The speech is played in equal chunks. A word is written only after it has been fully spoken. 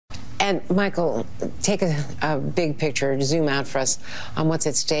And Michael, take a big picture, zoom out for us on what's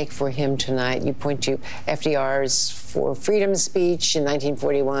at stake for him tonight. You point to FDR's for freedom speech in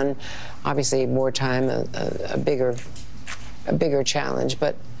 1941, obviously wartime, a bigger challenge.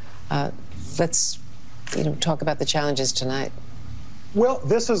 But let's talk about the challenges tonight. Well,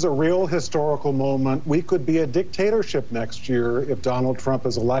 this is a real historical moment. We could be a dictatorship next year if Donald Trump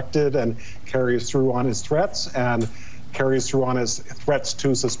is elected and carries through on his threats and carries through on his threats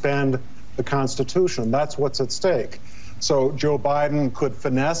to suspend the Constitution. That's what's at stake. So Joe Biden could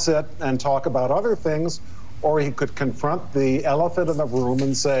finesse it and talk about other things, or he could confront the elephant in the room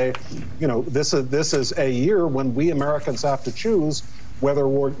and say, this is a year when we Americans have to choose whether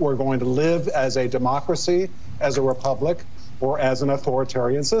we're going to live as a democracy, as a republic, or as an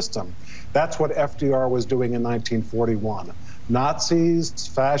authoritarian system. That's what FDR was doing in 1941. Nazis,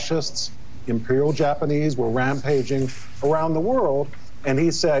 fascists, Imperial Japanese were rampaging around the world, and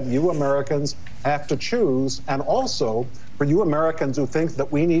he said, you Americans have to choose, and also for you Americans who think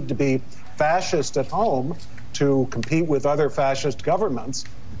that we need to be fascist at home to compete with other fascist governments,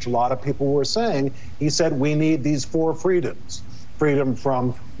 which a lot of people were saying, he said we need these 4 freedoms: freedom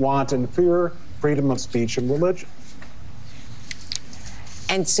from want and fear, freedom of speech and religion.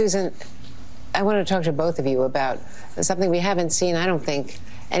 And Susan, I want to talk to both of you about something we haven't seen, I don't think,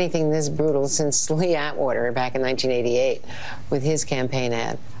 anything this brutal since Lee Atwater back in 1988 with his campaign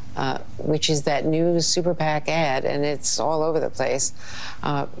ad, which is that new Super PAC ad, and it's all over the place,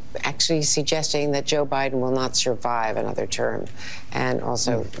 actually suggesting that Joe Biden will not survive another term, and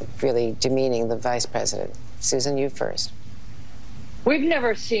also really demeaning the vice president. Susan, you first. We've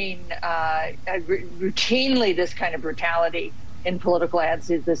never seen routinely this kind of brutality in political ads,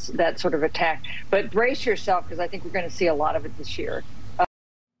 that sort of attack. But brace yourself, because I think we're going to see a lot of it this year.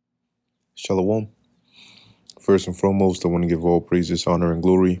 Shalom. First and foremost, I want to give all praises, honor, and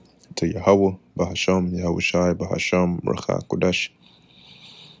glory to Yahweh, Bahasham, Yahweh Shai, Bahasham, Racha, Kodesh.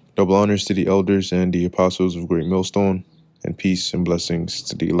 Double honors to the elders and the apostles of Great Millstone, and peace and blessings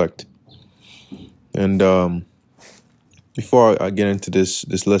to the elect. And before I get into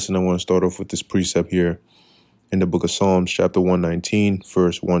this lesson, I want to start off with this precept here in the book of Psalms, chapter 119,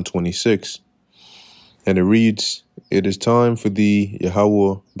 verse 126. And it reads, "It is time for thee,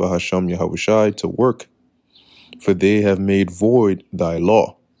 Yahweh, Bahasham, Yahweh Shai, to work, for they have made void thy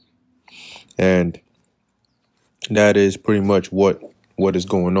law." And that is pretty much what is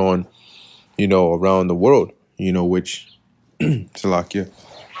going on, around the world, which, Salakia,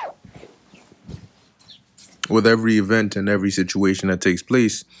 with every event and every situation that takes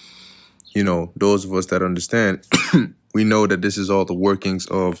place, those of us that understand, we know that this is all the workings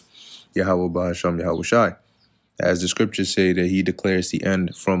of Yahweh Bahasham Yahweh Shai. As the scriptures say, that he declares the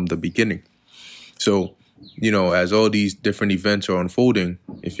end from the beginning. So, as all these different events are unfolding,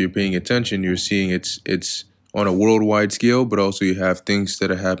 if you're paying attention, you're seeing it's on a worldwide scale, but also you have things that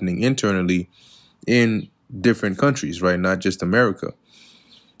are happening internally in different countries, right? Not just America.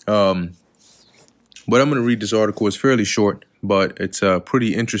 But I'm going to read this article. It's fairly short, but it's a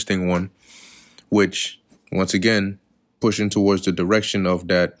pretty interesting one, which, once again, pushing towards the direction of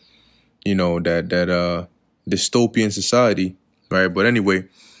that, that dystopian society, right? But anyway,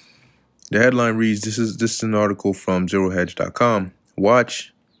 the headline reads, this is an article from zerohedge.com.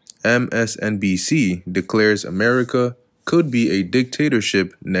 Watch, Msnbc declares America could be a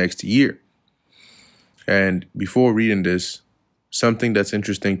dictatorship next year. And before reading this, something that's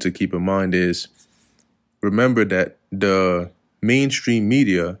interesting to keep in mind is, remember that the mainstream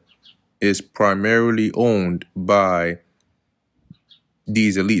media is primarily owned by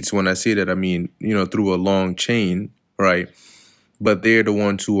these elites. When I say that, I mean, through a long chain, right? But they're the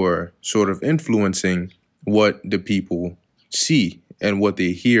ones who are sort of influencing what the people see and what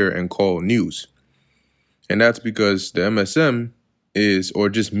they hear and call news. And that's because the MSM is, or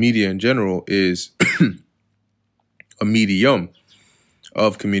just media in general, is a medium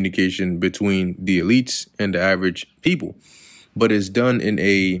of communication between the elites and the average people. But it's done in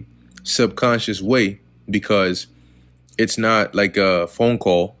a subconscious way, because it's not like a phone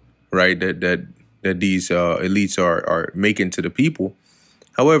call, right, that these elites are making to the people.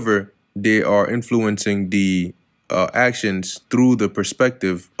 However, they are influencing the actions through the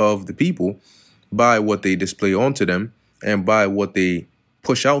perspective of the people by what they display onto them and by what they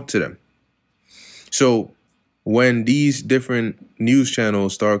push out to them. So when these different news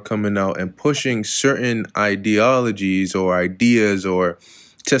channels start coming out and pushing certain ideologies or ideas or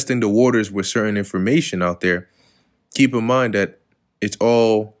testing the waters with certain information out there, keep in mind that it's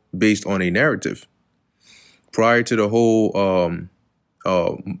all based on a narrative. Prior to the whole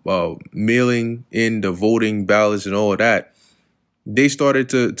mailing in the voting ballots and all of that, they started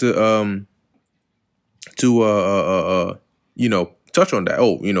to touch on that.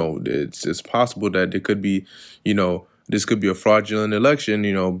 Oh, it's possible that there could be, this could be a fraudulent election.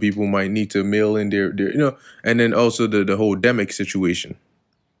 People might need to mail in their and then also the whole demic situation.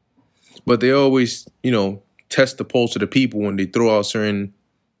 But they always, test the pulse of the people when they throw out certain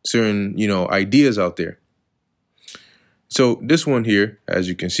ideas out there. So this one here, as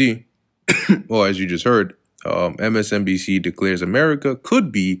you can see, or as you just heard, MSNBC declares America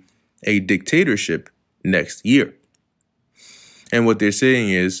could be a dictatorship next year. And what they're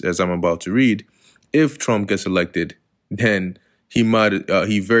saying is, as I'm about to read, if Trump gets elected, then he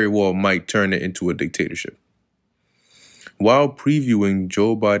very well might turn it into a dictatorship. While previewing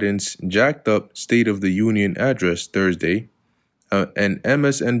Joe Biden's jacked up State of the Union address Thursday, an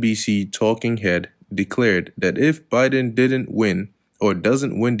MSNBC talking head declared that if Biden doesn't win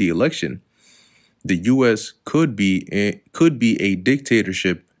the election, the U.S. could be a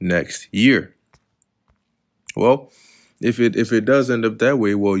dictatorship next year. Well, if it does end up that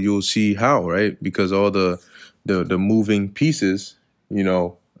way, well, you'll see how, right? Because all the moving pieces,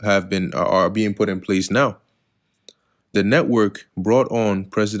 are being put in place now. The network brought on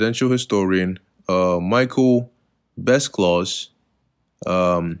presidential historian Michael Besklaus,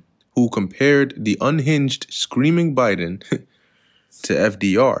 who compared the unhinged, screaming Biden to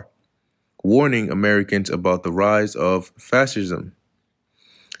FDR, warning Americans about the rise of fascism.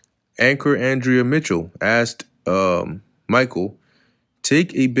 Anchor Andrea Mitchell asked Michael,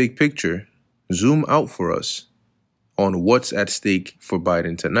 take a big picture, zoom out for us on what's at stake for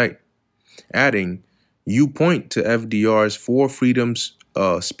Biden tonight, adding, you point to FDR's Four Freedoms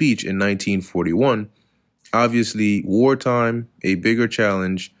speech in 1941, obviously wartime, a bigger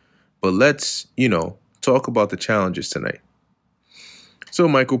challenge, but let's, talk about the challenges tonight. So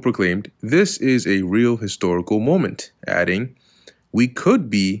Michael proclaimed, this is a real historical moment, adding, we could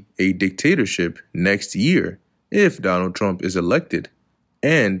be a dictatorship next year if Donald Trump is elected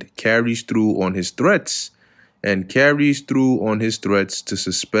and carries through on his threats to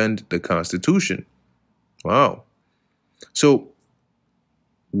suspend the Constitution. Wow. So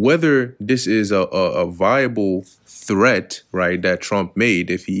whether this is a viable threat, right, that Trump made,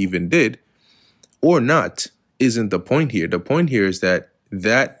 if he even did, or not, isn't the point here. The point here is that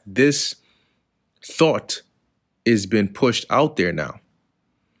this thought is being pushed out there now.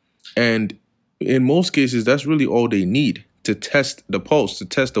 And in most cases, that's really all they need to test the pulse, to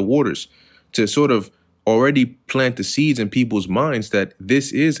test the waters, to sort of already plant the seeds in people's minds that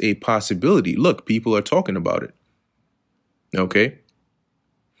this is a possibility. Look, people are talking about it. Okay?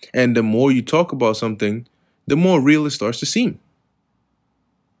 And the more you talk about something, the more real it starts to seem.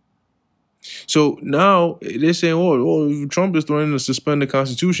 So now they're saying, oh, if Trump is threatening to suspend the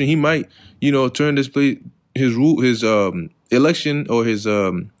Constitution, he might, turn his election or his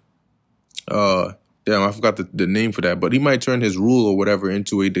I forgot the name for that, but he might turn his rule or whatever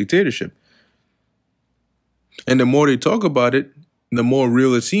into a dictatorship. And the more they talk about it, the more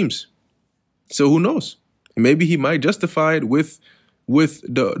real it seems. So who knows? Maybe he might justify it with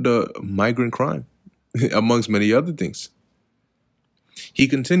the migrant crime, amongst many other things. He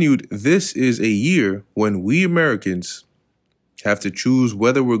continued, this is a year when we Americans have to choose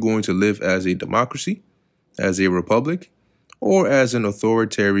whether we're going to live as a democracy, as a republic, or as an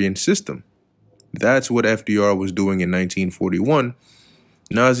authoritarian system. That's what FDR was doing in 1941.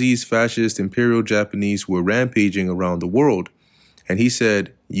 Nazis, fascist, imperial Japanese were rampaging around the world. And he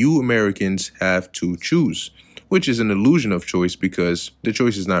said, you Americans have to choose, which is an illusion of choice because the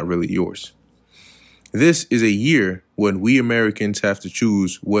choice is not really yours. This is a year when we Americans have to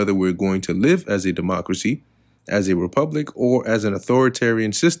choose whether we're going to live as a democracy, as a republic, or as an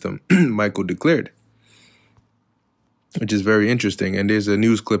authoritarian system, Michael declared. Which is very interesting. And there's a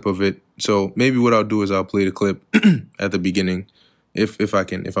news clip of it. So maybe what I'll do is I'll play the clip at the beginning,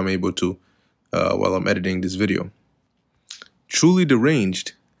 if I'm able to, while I'm editing this video. Truly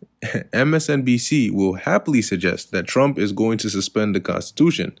deranged, MSNBC will happily suggest that Trump is going to suspend the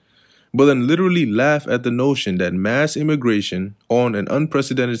Constitution, but then literally laugh at the notion that mass immigration on an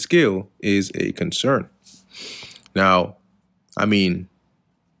unprecedented scale is a concern. Now, I mean,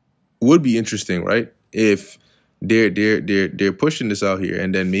 would be interesting, right? If they're pushing this out here,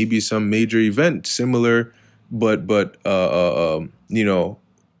 and then maybe some major event similar, but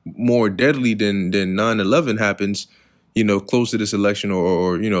more deadly than 9/11 happens, close to this election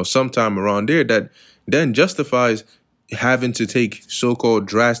or sometime around there, that then justifies having to take so-called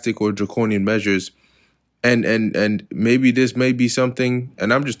drastic or draconian measures. And maybe this may be something,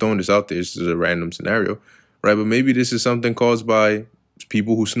 and I'm just throwing this out there, this is a random scenario, right? But maybe this is something caused by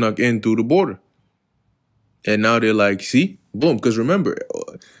people who snuck in through the border. And now they're like, see, Boom. Because remember,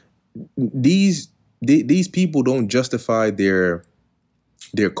 these people don't justify their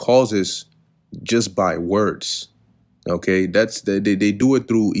causes just by words. Okay, that's they do it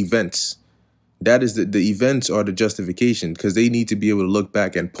through events. That is the events are the justification, because they need to be able to look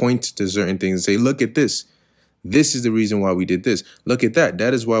back and point to certain things and say, look at this. This is the reason why we did this. Look at that.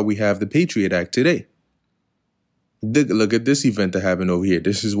 That is why we have the Patriot Act today. Look at this event that happened over here.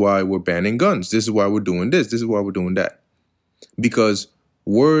 This is why we're banning guns. This is why we're doing this. This is why we're doing that. Because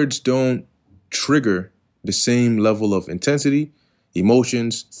words don't trigger the same level of intensity,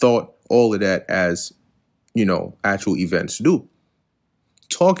 emotions, thought, all of that as, actual events do.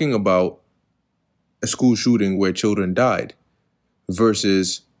 Talking about a school shooting where children died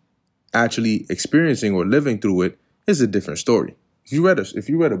versus actually experiencing or living through it is a different story. If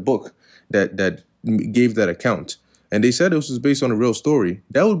you read a book that gave that account and they said this was based on a real story,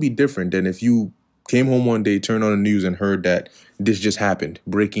 that would be different than if you came home one day, turned on the news and heard that this just happened,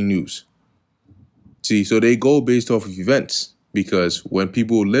 breaking news. See, so they go based off of events, because when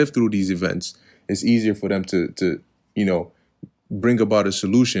people live through these events, it's easier for them to bring about a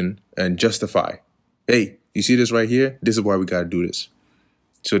solution and justify. Hey, you see this right here? This is why we got to do this.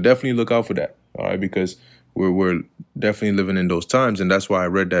 So definitely look out for that, all right? Because we're definitely living in those times, and that's why I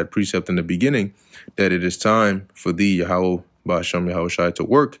read that precept in the beginning, that it is time for thee, Yahweh, Ba'ashem Yahushai, to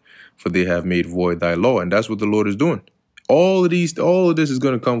work, for they have made void thy law, and that's what the Lord is doing. All of this is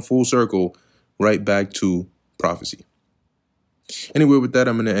going to come full circle right back to prophecy. Anyway, with that,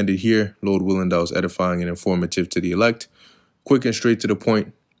 I'm going to end it here. Lord willing, that was edifying and informative to the elect, quick and straight to the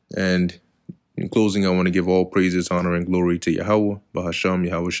point. And in closing, I want to give all praises, honor, and glory to Yahweh, Bahasham,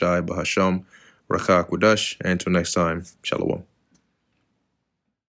 Yahushai, Bahasham, Rakah Qudash. And until next time, Shalom.